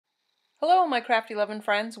Hello my crafty loving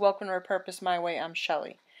friends, welcome to Repurpose My Way, I'm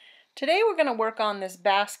Shelly. Today we're going to work on this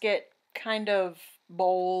basket kind of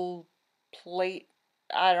bowl plate.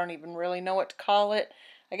 I don't even really know what to call it.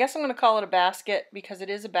 I guess I'm going to call it a basket because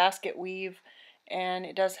it is a basket weave and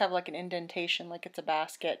it does have like an indentation like it's a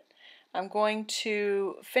basket. I'm going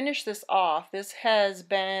to finish this off. This has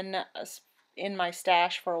been in my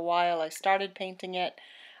stash for a while. I started painting it.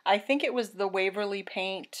 I think it was the Waverly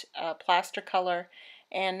paint, plaster color.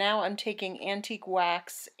 And now I'm taking antique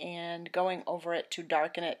wax and going over it to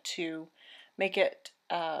darken it to make it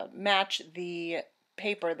match the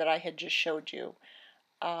paper that I had just showed you.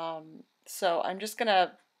 So I'm just going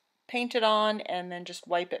to paint it on and then just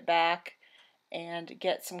wipe it back and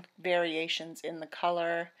get some variations in the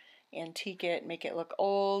color, antique it, make it look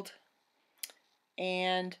old.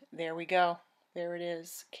 And there we go. There it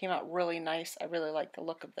is. Came out really nice. I really like the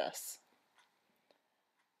look of this.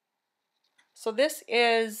 So this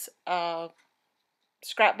is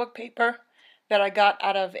scrapbook paper that I got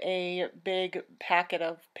out of a big packet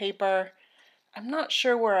of paper. I'm not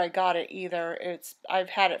sure where I got it either. I've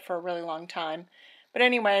had it for a really long time. But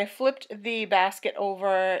anyway, I flipped the basket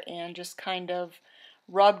over and just kind of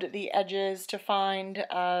rubbed the edges to find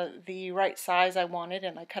the right size I wanted,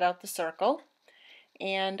 and I cut out the circle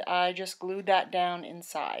and I just glued that down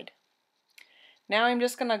inside. Now I'm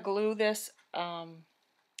just going to glue this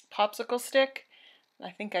popsicle stick.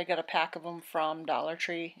 I think I got a pack of them from Dollar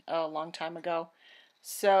Tree a long time ago.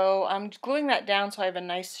 So I'm gluing that down so I have a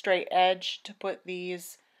nice straight edge to put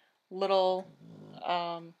these little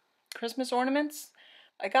Christmas ornaments.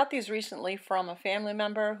 I got these recently from a family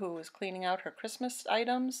member who was cleaning out her Christmas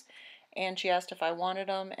items, and she asked if I wanted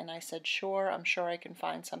them, and I said sure, I'm sure I can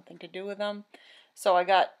find something to do with them. So I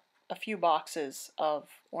got a few boxes of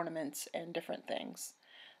ornaments and different things.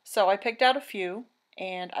 So I picked out a few,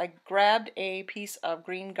 and I grabbed a piece of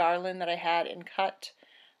green garland that I had and cut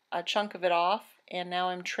a chunk of it off, and now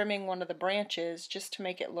I'm trimming one of the branches just to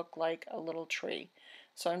make it look like a little tree.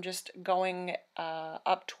 So I'm just going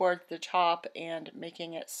up toward the top and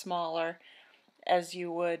making it smaller as you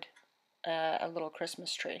would a little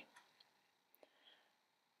Christmas tree.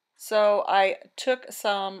 So I took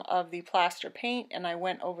some of the plaster paint and I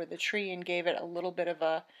went over the tree and gave it a little bit of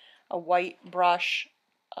a white brush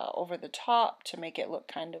over the top to make it look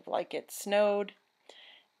kind of like it snowed.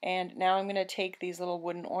 And now I'm going to take these little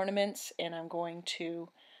wooden ornaments and I'm going to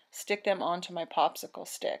stick them onto my popsicle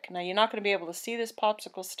stick. Now you're not going to be able to see this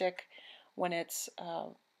popsicle stick when it's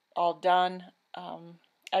all done.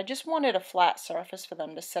 I just wanted a flat surface for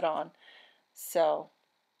them to sit on, so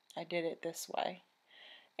I did it this way.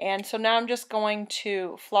 And so now I'm just going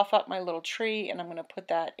to fluff up my little tree and I'm going to put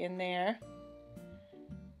that in there.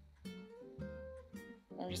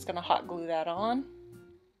 I'm just going to hot glue that on.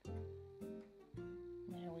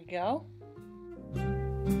 There we go.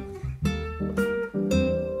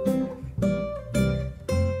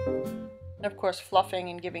 And of course fluffing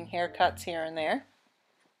and giving haircuts here and there.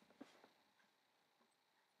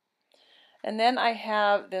 And then I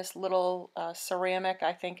have this little ceramic,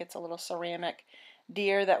 I think it's a little ceramic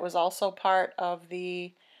deer that was also part of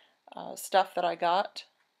the stuff that I got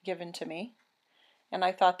given to me. And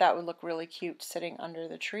I thought that would look really cute sitting under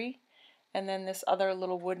the tree. And then this other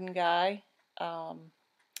little wooden guy, I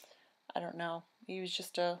don't know, he was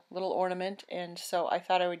just a little ornament, and so I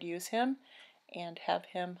thought I would use him and have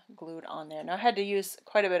him glued on there. Now I had to use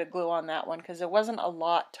quite a bit of glue on that one because there wasn't a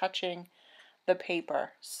lot touching the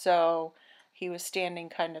paper, so he was standing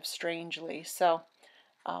kind of strangely. So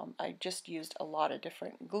I just used a lot of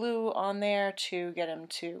different glue on there to get him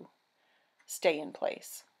to stay in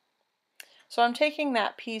place. So I'm taking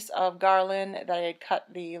that piece of garland that I had cut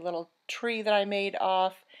the little tree that I made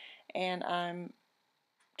off, and I'm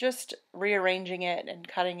just rearranging it and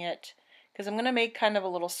cutting it because I'm going to make kind of a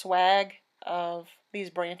little swag of these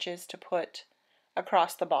branches to put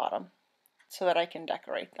across the bottom so that I can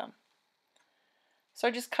decorate them. So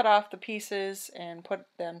I just cut off the pieces and put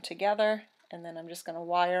them together, and then I'm just going to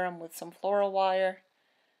wire them with some floral wire.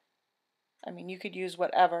 I mean, you could use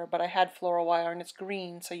whatever, but I had floral wire and it's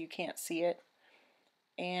green so you can't see it.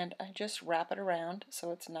 And I just wrap it around so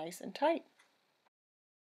it's nice and tight.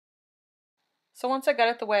 So once I got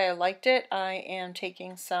it the way I liked it, I am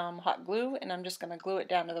taking some hot glue and I'm just going to glue it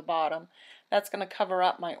down to the bottom. That's going to cover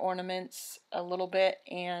up my ornaments a little bit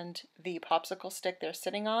and the popsicle stick they're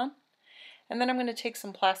sitting on. And then I'm going to take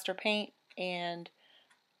some plaster paint and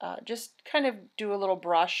just kind of do a little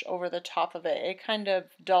brush over the top of it. It kind of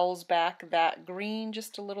dulls back that green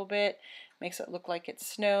just a little bit, makes it look like it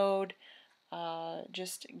snowed,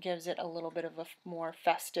 just gives it a little bit of a more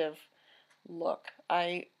festive look.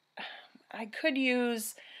 I could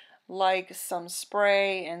use like some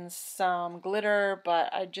spray and some glitter,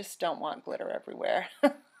 but I just don't want glitter everywhere.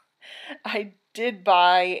 I did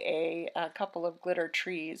buy a couple of glitter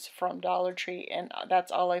trees from Dollar Tree, and that's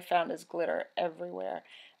all I found is glitter everywhere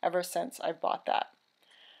ever since I bought that.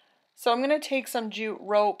 So I'm going to take some jute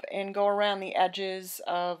rope and go around the edges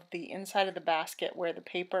of the inside of the basket where the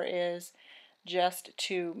paper is, just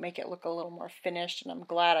to make it look a little more finished, and I'm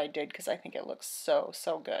glad I did because I think it looks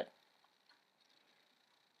so good.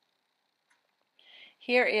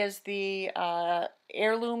 Here is the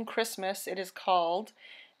Heirloom Christmas, it is called,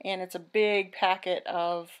 and it's a big packet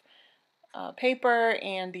of paper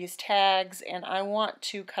and these tags, and I want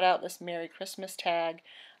to cut out this Merry Christmas tag.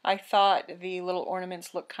 I thought the little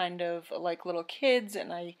ornaments looked kind of like little kids,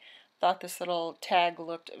 and I thought this little tag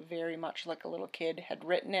looked very much like a little kid had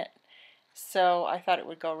written it, so I thought it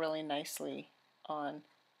would go really nicely on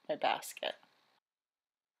my basket.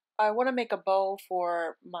 I want to make a bow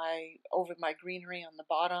for over my greenery on the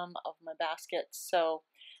bottom of my basket, so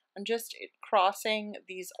I'm just crossing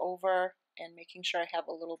these over and making sure I have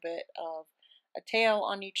a little bit of a tail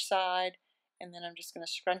on each side, and then I'm just going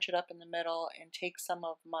to scrunch it up in the middle and take some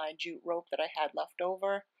of my jute rope that I had left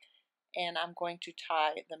over, and I'm going to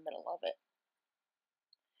tie the middle of it.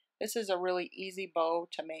 This is a really easy bow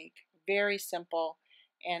to make, very simple,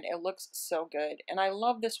 and it looks so good. And I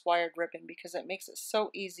love this wired ribbon because it makes it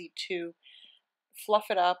so easy to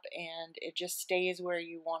fluff it up and it just stays where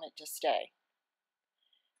you want it to stay.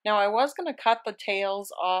 Now I was going to cut the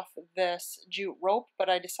tails off this jute rope, but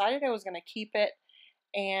I decided I was going to keep it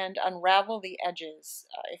and unravel the edges.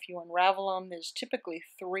 If you unravel them, there's typically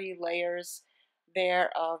 3 layers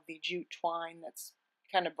there of the jute twine that's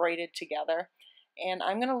kind of braided together. And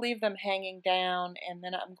I'm going to leave them hanging down, and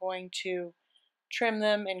then I'm going to trim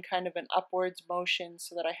them in kind of an upwards motion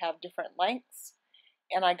so that I have different lengths.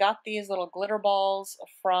 And I got these little glitter balls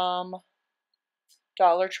from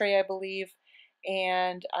Dollar Tree, I believe,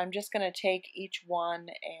 and I'm just going to take each one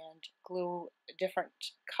and glue a different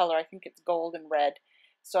color. I think it's gold and red.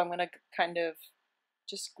 So I'm going to kind of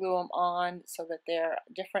just glue them on so that they're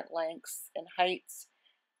different lengths and heights,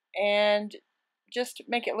 and just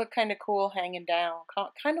make it look kind of cool hanging down,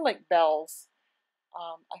 kind of like bells.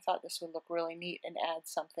 I thought this would look really neat and add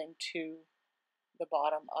something to the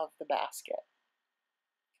bottom of the basket.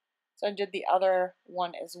 So I did the other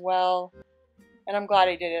one as well, and I'm glad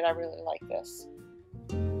I did it. I really like this.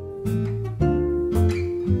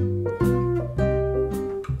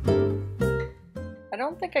 I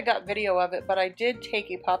don't think I got video of it, but I did take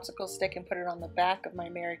a popsicle stick and put it on the back of my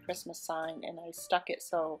Merry Christmas sign, and I stuck it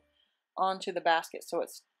onto the basket so it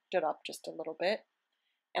stood up just a little bit.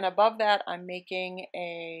 And above that, I'm making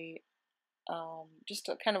just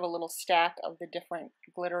kind of a little stack of the different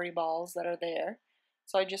glittery balls that are there.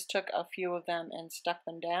 So I just took a few of them and stuck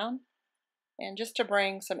them down, and just to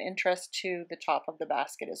bring some interest to the top of the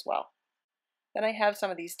basket as well. Then I have some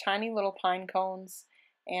of these tiny little pine cones,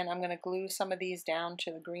 and I'm going to glue some of these down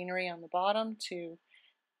to the greenery on the bottom to,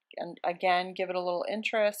 and again, give it a little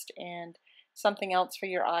interest and something else for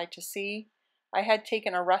your eye to see. I had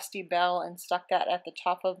taken a rusty bell and stuck that at the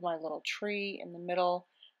top of my little tree in the middle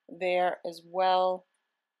there as well,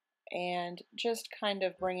 and just kind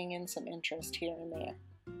of bringing in some interest here and there.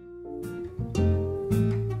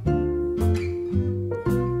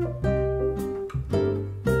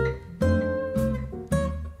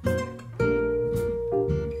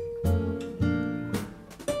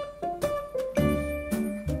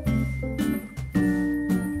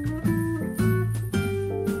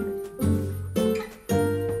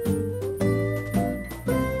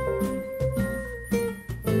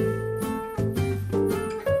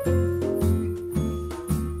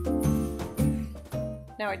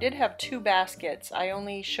 Now I did have 2 baskets. I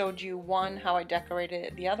only showed you one, how I decorated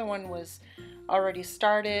it. The other one was already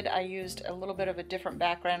started. I used a little bit of a different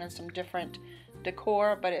background and some different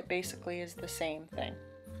decor, but it basically is the same thing.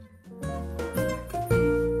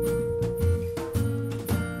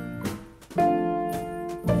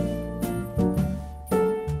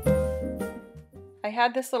 I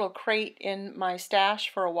had this little crate in my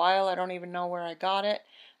stash for a while. I don't even know where I got it.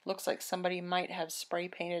 Looks like somebody might have spray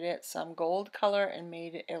painted it some gold color and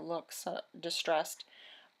made it look distressed.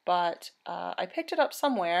 But I picked it up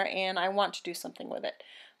somewhere and I want to do something with it.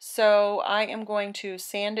 So I am going to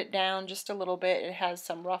sand it down just a little bit. It has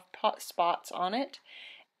some rough spots on it.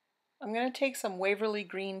 I'm going to take some Waverly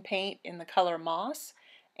Green paint in the color Moss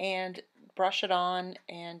and brush it on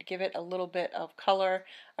and give it a little bit of color.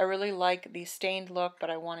 I really like the stained look, but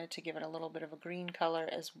I wanted to give it a little bit of a green color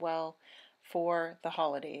as well for the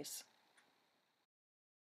holidays.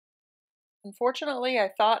 Unfortunately, I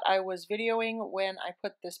thought I was videoing when I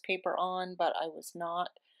put this paper on, but I was not.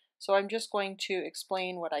 So I'm just going to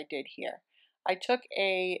explain what I did here. I took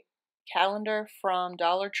a calendar from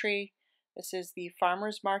Dollar Tree. This is the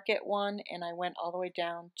farmer's market one, and I went all the way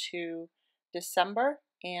down to December,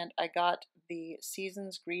 and I got the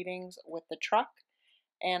season's greetings with the truck,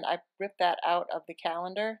 and I ripped that out of the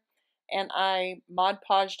calendar, and I Mod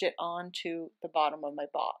Podged it onto the bottom of my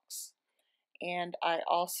box. And I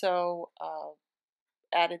also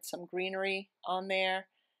added some greenery on there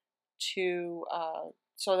to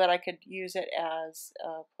so that I could use it as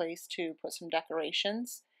a place to put some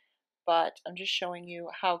decorations. But I'm just showing you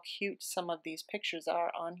how cute some of these pictures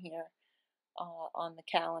are on here on the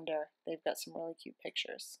calendar. They've got some really cute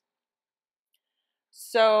pictures.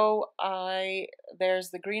 So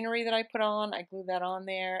there's the greenery that I put on. I glued that on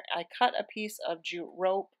there. I cut a piece of jute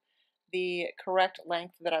rope the correct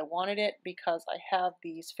length that I wanted it because I have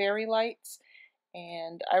these fairy lights,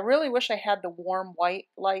 and I really wish I had the warm white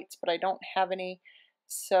lights, but I don't have any.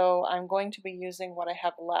 So I'm going to be using what I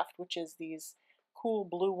have left, which is these cool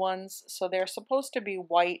blue ones. So they're supposed to be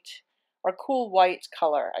white, or cool white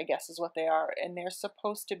color, I guess is what they are. And they're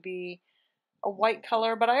supposed to be a white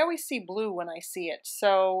color, but I always see blue when I see it.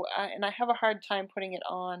 So, and I have a hard time putting it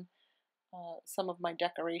on some of my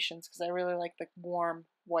decorations because I really like the warm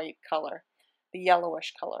white color, the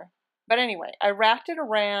yellowish color. But anyway, I wrapped it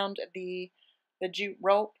around the jute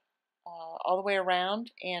rope all the way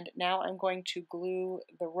around, and now I'm going to glue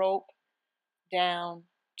the rope down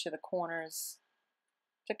to the corners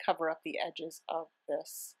to cover up the edges of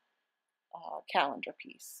this calendar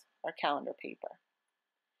piece or calendar paper.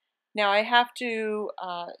 Now I have to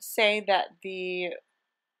say that the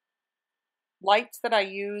lights that I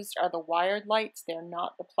used are the wired lights. They're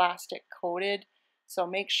not the plastic coated. So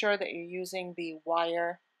make sure that you're using the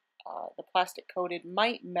wire. The plastic coated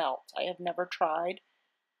might melt. I have never tried,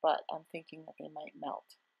 but I'm thinking that they might melt.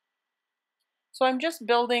 So I'm just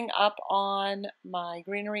building up on my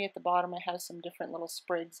greenery at the bottom. I have some different little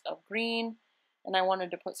sprigs of green, and I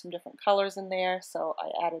wanted to put some different colors in there, so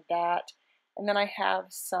I added that. And then I have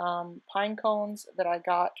some pine cones that I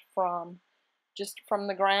got just from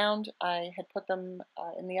the ground. I had put them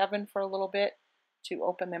in the oven for a little bit to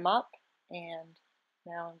open them up, and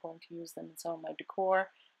now I'm going to use them in some of my decor.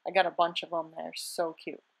 I got a bunch of them. They're so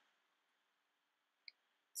cute.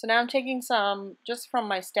 So now I'm taking some, just from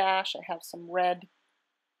my stash, I have some red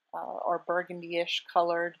or burgundy-ish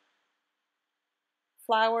colored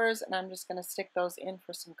flowers, and I'm just going to stick those in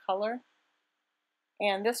for some color.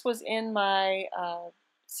 And this was in my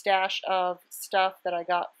stash of stuff that I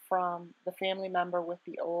got from the family member with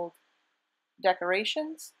the old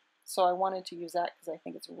decorations. So I wanted to use that because I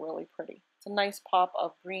think it's really pretty. It's a nice pop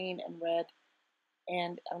of green and red,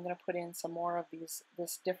 and I'm going to put in some more of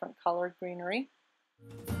this different colored greenery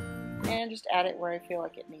and just add it where I feel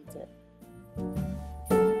like it needs it.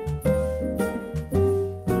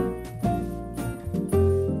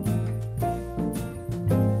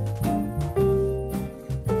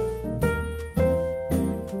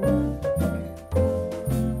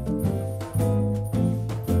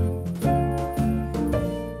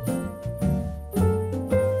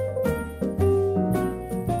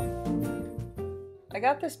 I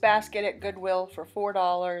got this basket at Goodwill for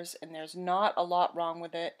 $4, and there's not a lot wrong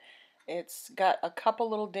with it. It's got a couple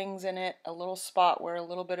little dings in it, a little spot where a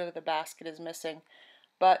little bit of the basket is missing,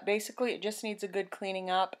 but basically it just needs a good cleaning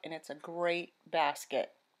up, and it's a great basket.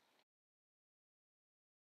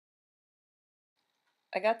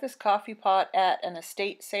 I got this coffee pot at an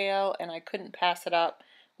estate sale, and I couldn't pass it up.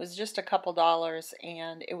 It was just a couple dollars,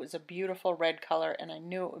 and it was a beautiful red color, and I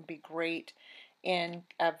knew it would be great in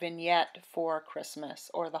a vignette for Christmas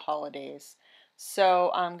or the holidays. So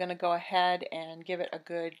I'm going to go ahead and give it a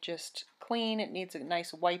good just clean. It needs a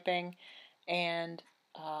nice wiping, and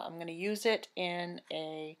I'm going to use it in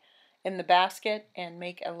the basket and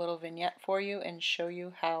make a little vignette for you and show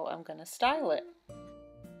you how I'm going to style it.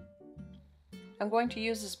 I'm going to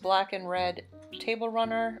use this black and red table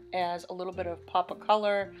runner as a little bit of pop of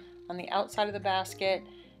color on the outside of the basket.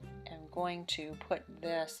 I'm going to put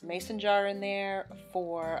this mason jar in there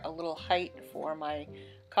for a little height for my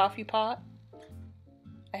coffee pot.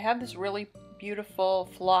 I have this really beautiful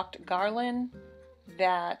flocked garland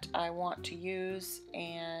that I want to use,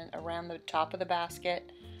 and around the top of the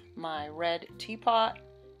basket, my red teapot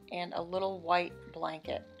and a little white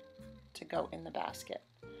blanket to go in the basket.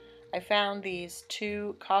 I found these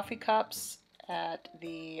 2 coffee cups at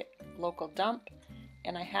the local dump,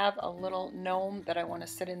 and I have a little gnome that I want to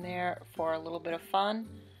sit in there for a little bit of fun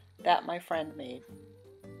that my friend made.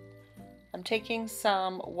 I'm taking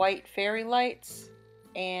some white fairy lights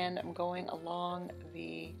and I'm going along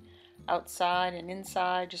the outside and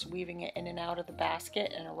inside, just weaving it in and out of the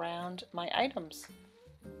basket and around my items.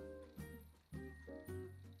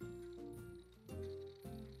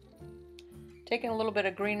 Taking a little bit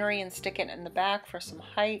of greenery and sticking it in the back for some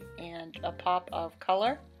height and a pop of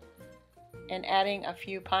color, and adding a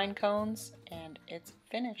few pine cones, and it's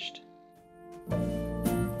finished.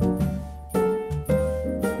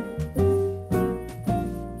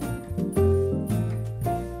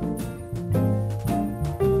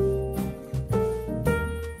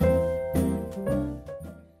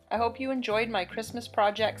 I hope you enjoyed my Christmas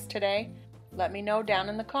projects today. Let me know down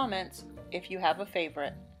in the comments if you have a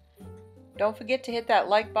favorite. Don't forget to hit that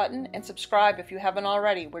like button and subscribe if you haven't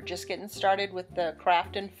already. We're just getting started with the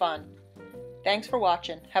craft and fun. Thanks for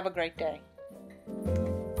watching. Have a great day.